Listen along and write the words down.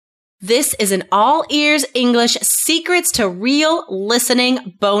This is an All Ears English Secrets to Real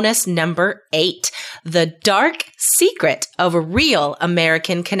Listening bonus number 8, The Dark Secret of Real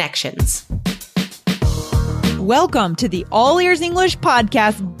American Connections. Welcome to the All Ears English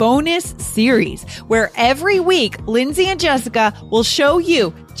Podcast bonus series, where every week, Lindsay and Jessica will show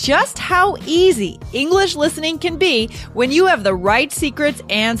you just how easy English listening can be when you have the right secrets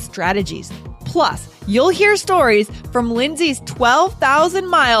and strategies. Plus, you'll hear stories from Lindsay's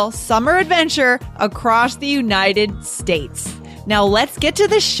 12,000-mile summer adventure across the United States. Now let's get to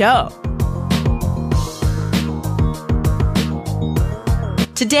the show.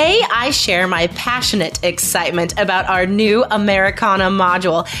 Today, I share my passionate excitement about our new Americana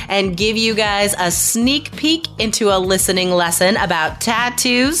module and give you guys a sneak peek into a listening lesson about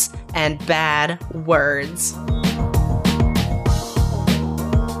tattoos and bad words.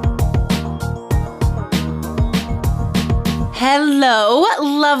 Hello,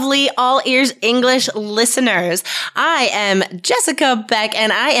 lovely All Ears English listeners. I am Jessica Beck,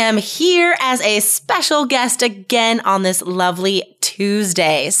 and I am here as a special guest again on this lovely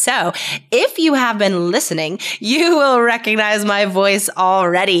Tuesday. So if you have been listening, you will recognize my voice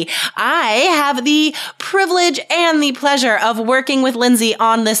already. I have the privilege and the pleasure of working with Lindsay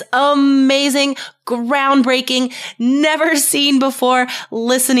on this amazing, groundbreaking, never seen before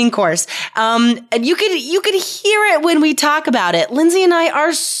listening course. And you could hear it when we talk about it. Lindsay and I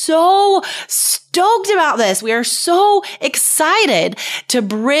are so stoked about this. We are so excited to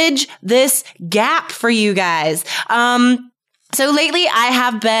bridge this gap for you guys. So lately, I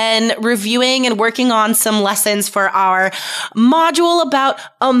have been reviewing and working on some lessons for our module about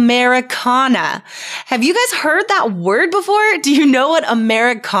Americana. Have you guys heard that word before? Do you know what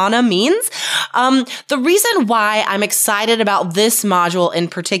Americana means? The reason why I'm excited about this module in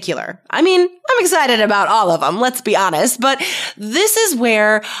particular, I mean, I'm excited about all of them, let's be honest, but this is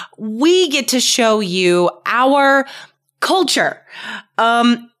where we get to show you our culture.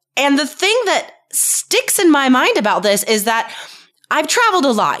 And the thing that sticks in my mind about this is that I've traveled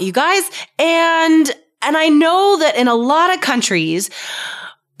a lot, you guys, and I know that in a lot of countries,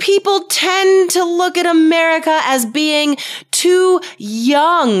 people tend to look at America as being too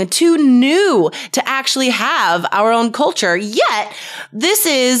young, too new to actually have our own culture. Yet, this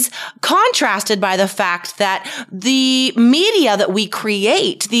is contrasted by the fact that the media that we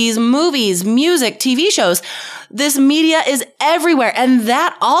create, these movies, music, TV shows, this media is everywhere. And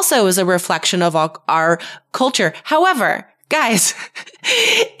that also is a reflection of our culture. However, guys,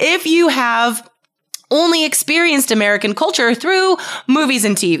 if you have only experienced American culture through movies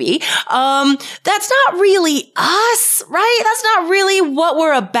and TV, that's not really us, right? That's not really what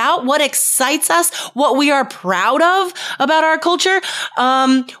we're about, what excites us, what we are proud of about our culture.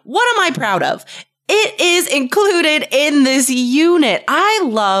 What am I proud of? It is included in this unit. I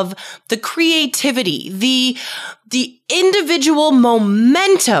love the creativity, the individual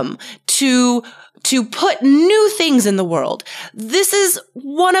momentum to put new things in the world. This is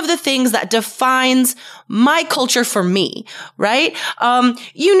one of the things that defines my culture for me, right?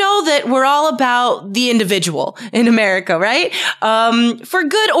 You know that we're all about the individual in America, right? For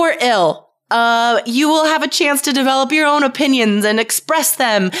good or ill. You will have a chance to develop your own opinions and express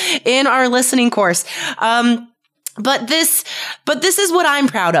them in our listening course. But this is what I'm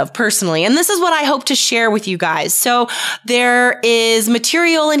proud of personally, and this is what I hope to share with you guys. So there is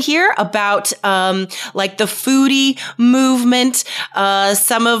material in here about, like the foodie movement,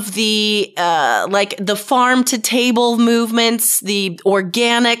 some of the, like the farm to table movements, the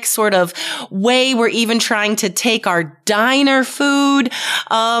organic sort of way we're even trying to take our diner food.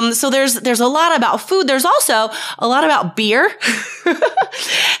 So there's a lot about food. There's also a lot about beer.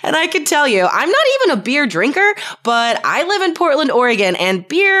 And I can tell you, I'm not even a beer drinker, but I live in Portland, Oregon, and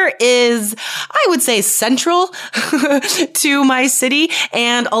beer is, I would say, central to my city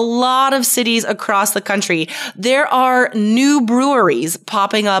and a lot of cities across the country. There are new breweries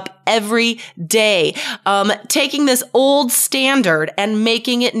popping up every day, taking this old standard and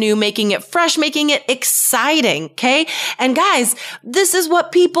making it new, making it fresh, making it exciting, okay? And guys, this is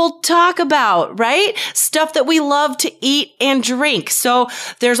what people talk about, right? Stuff that we love to eat and drink. So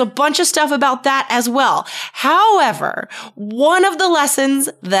there's a bunch of stuff about that as well. However, one of the lessons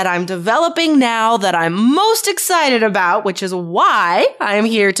that I'm developing now that I'm most excited about, which is why I'm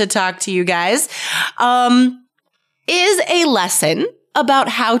here to talk to you guys, is a lesson about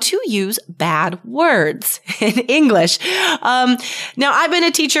how to use bad words in English. Now, I've been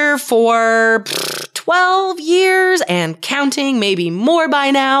a teacher for 12 years and counting, maybe more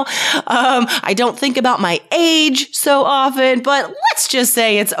by now. I don't think about my age so often, but let's just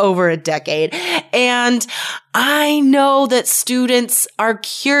say it's over a decade. And I know that students are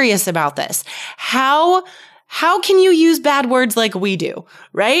curious about this. How can you use bad words like we do,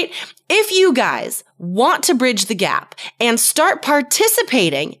 right? If you guys want to bridge the gap and start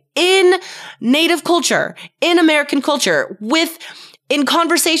participating in Native culture, in American culture, in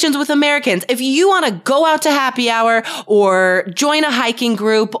conversations with Americans, if you want to go out to happy hour or join a hiking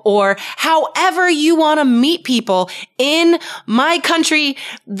group or however you want to meet people in my country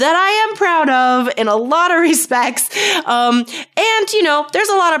that I am proud of in a lot of respects. And there's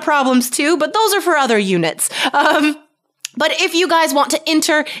a lot of problems too, but those are for other units. But if you guys want to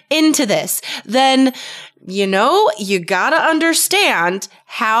enter into this, then you gotta understand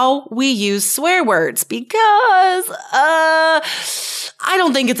how we use swear words because, I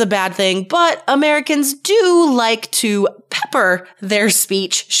don't think it's a bad thing, but Americans do like to pepper their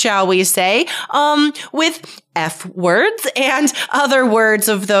speech, shall we say, with F words and other words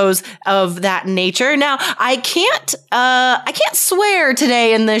of that nature. Now, I can't swear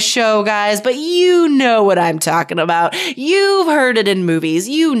today in this show, guys, but you know what I'm talking about. You've heard it in movies.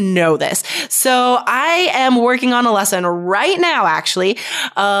 You know this. So I am working on a lesson right now, actually,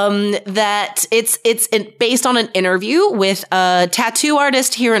 that it's based on an interview with a tattoo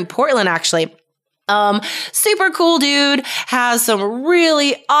artist here in Portland, actually. Super cool dude, has some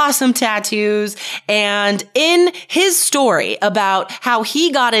really awesome tattoos, and in his story about how he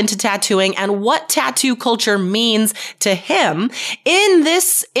got into tattooing and what tattoo culture means to him, in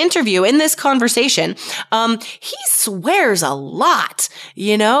this interview, in this conversation, he swears a lot,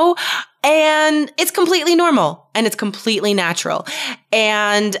 and it's completely normal and it's completely natural.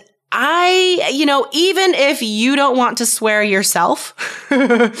 And even if you don't want to swear yourself,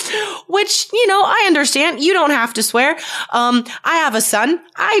 which, I understand, you don't have to swear. I have a son.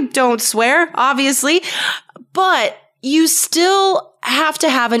 I don't swear, obviously, but you still have to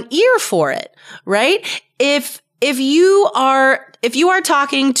have an ear for it, right? If you are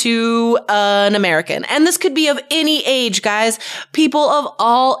talking to an American, and this could be of any age, guys, people of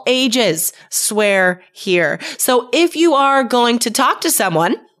all ages swear here. So if you are going to talk to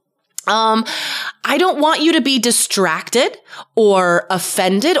someone, I don't want you to be distracted or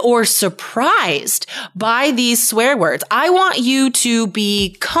offended or surprised by these swear words. I want you to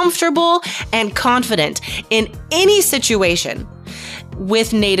be comfortable and confident in any situation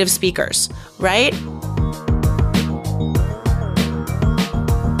with native speakers, right?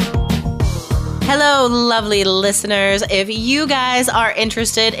 Hello, lovely listeners. If you guys are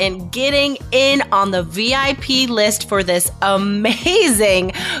interested in getting in on the VIP list for this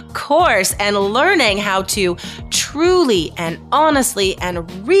amazing course and learning how to truly and honestly and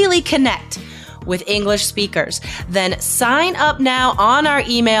really connect with English speakers, then sign up now on our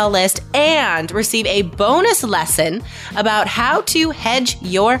email list and receive a bonus lesson about how to hedge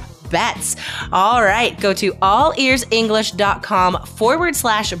your bets. All right, go to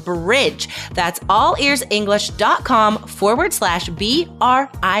allearsenglish.com/bridge. That's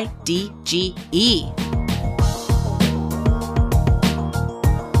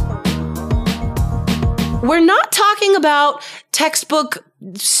We're not talking about textbook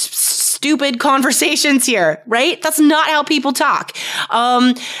stupid conversations here, right? That's not how people talk.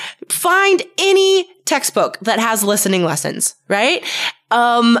 Find any textbook that has listening lessons, right?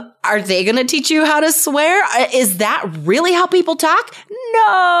 Are they going to teach you how to swear? Is that really how people talk?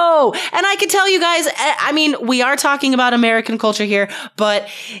 No. And I can tell you guys, we are talking about American culture here, but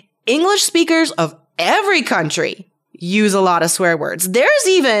English speakers of every country use a lot of swear words. There's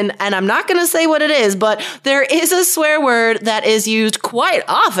even, and I'm not going to say what it is, but there is a swear word that is used quite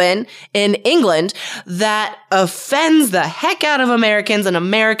often in England that offends the heck out of Americans, and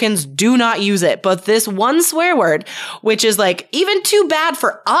Americans do not use it. But this one swear word, which is even too bad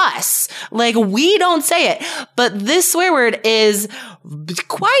for us, we don't say it, but this swear word is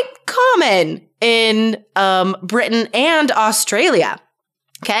quite common in Britain and Australia.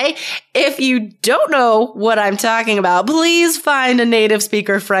 Okay. If you don't know what I'm talking about, please find a native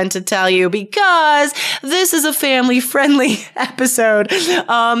speaker friend to tell you, because this is a family-friendly episode.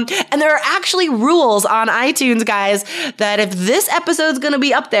 And there are actually rules on iTunes, guys, that if this episode's going to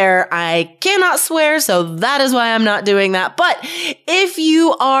be up there, I cannot swear. So that is why I'm not doing that. But if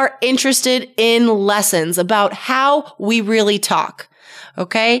you are interested in lessons about how we really talk,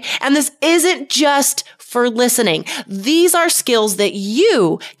 okay, and this isn't just for listening. These are skills that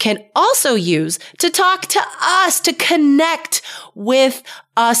you can also use to talk to us, to connect with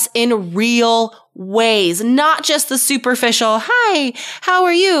us in real ways, not just the superficial, hi, how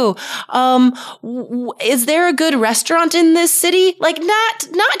are you? Is there a good restaurant in this city? Like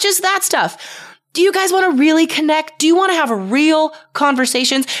not just that stuff. Do you guys want to really connect? Do you want to have real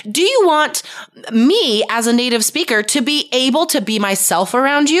conversations? Do you want me as a native speaker to be able to be myself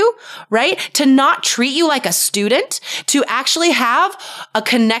around you, right? To not treat you like a student, to actually have a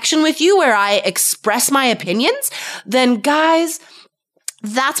connection with you where I express my opinions? Then guys,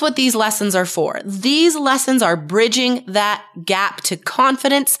 that's what these lessons are for. These lessons are bridging that gap to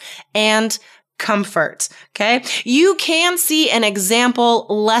confidence and comfort. Okay. You can see an example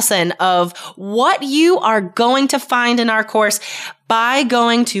lesson of what you are going to find in our course by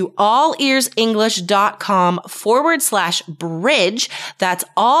going to allearsenglish.com/bridge. That's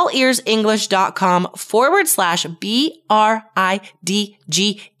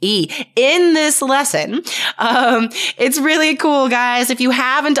allearsenglish.com/BRIDGE. In this lesson, it's really cool, guys. If you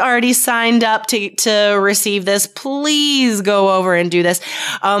haven't already signed up to receive this, please go over and do this.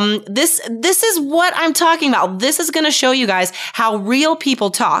 This is what I'm talking about. This is going to show you guys how real people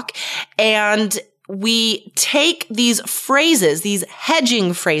talk, and we take these phrases, these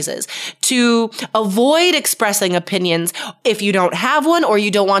hedging phrases, to avoid expressing opinions if you don't have one or you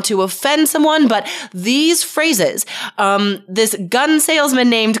don't want to offend someone. But these phrases, this gun salesman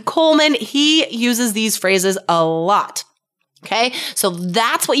named Coleman, he uses these phrases a lot. Okay. So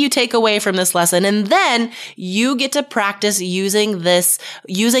that's what you take away from this lesson. And then you get to practice using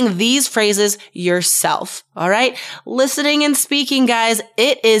these phrases yourself. All right. Listening and speaking, guys,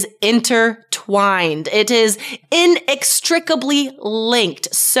 it is intertwined. It is inextricably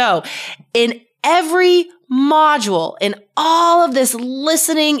linked. So in every module, in all of these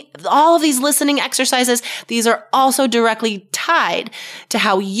listening exercises, these are also directly tied to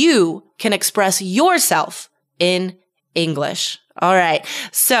how you can express yourself in English. All right.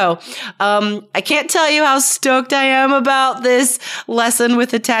 So, I can't tell you how stoked I am about this lesson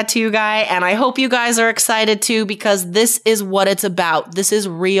with the tattoo guy. And I hope you guys are excited too, because this is what it's about. This is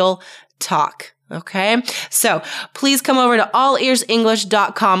real talk. Okay. So please come over to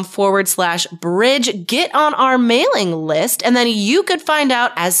allearsenglish.com/bridge, get on our mailing list, and then you could find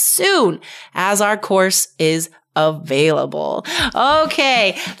out as soon as our course is available.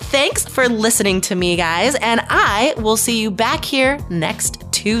 Okay. Thanks for listening to me, guys. And I will see you back here next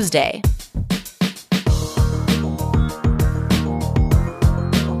Tuesday.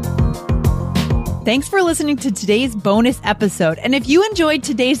 Thanks for listening to today's bonus episode. And if you enjoyed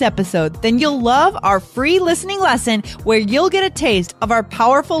today's episode, then you'll love our free listening lesson where you'll get a taste of our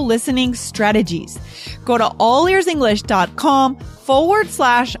powerful listening strategies. Go to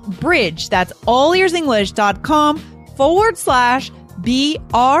allearsenglish.com/bridge. That's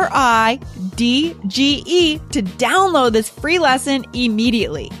allearsenglish.com/BRIDGE to download this free lesson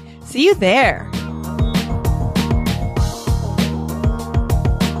immediately. See you there.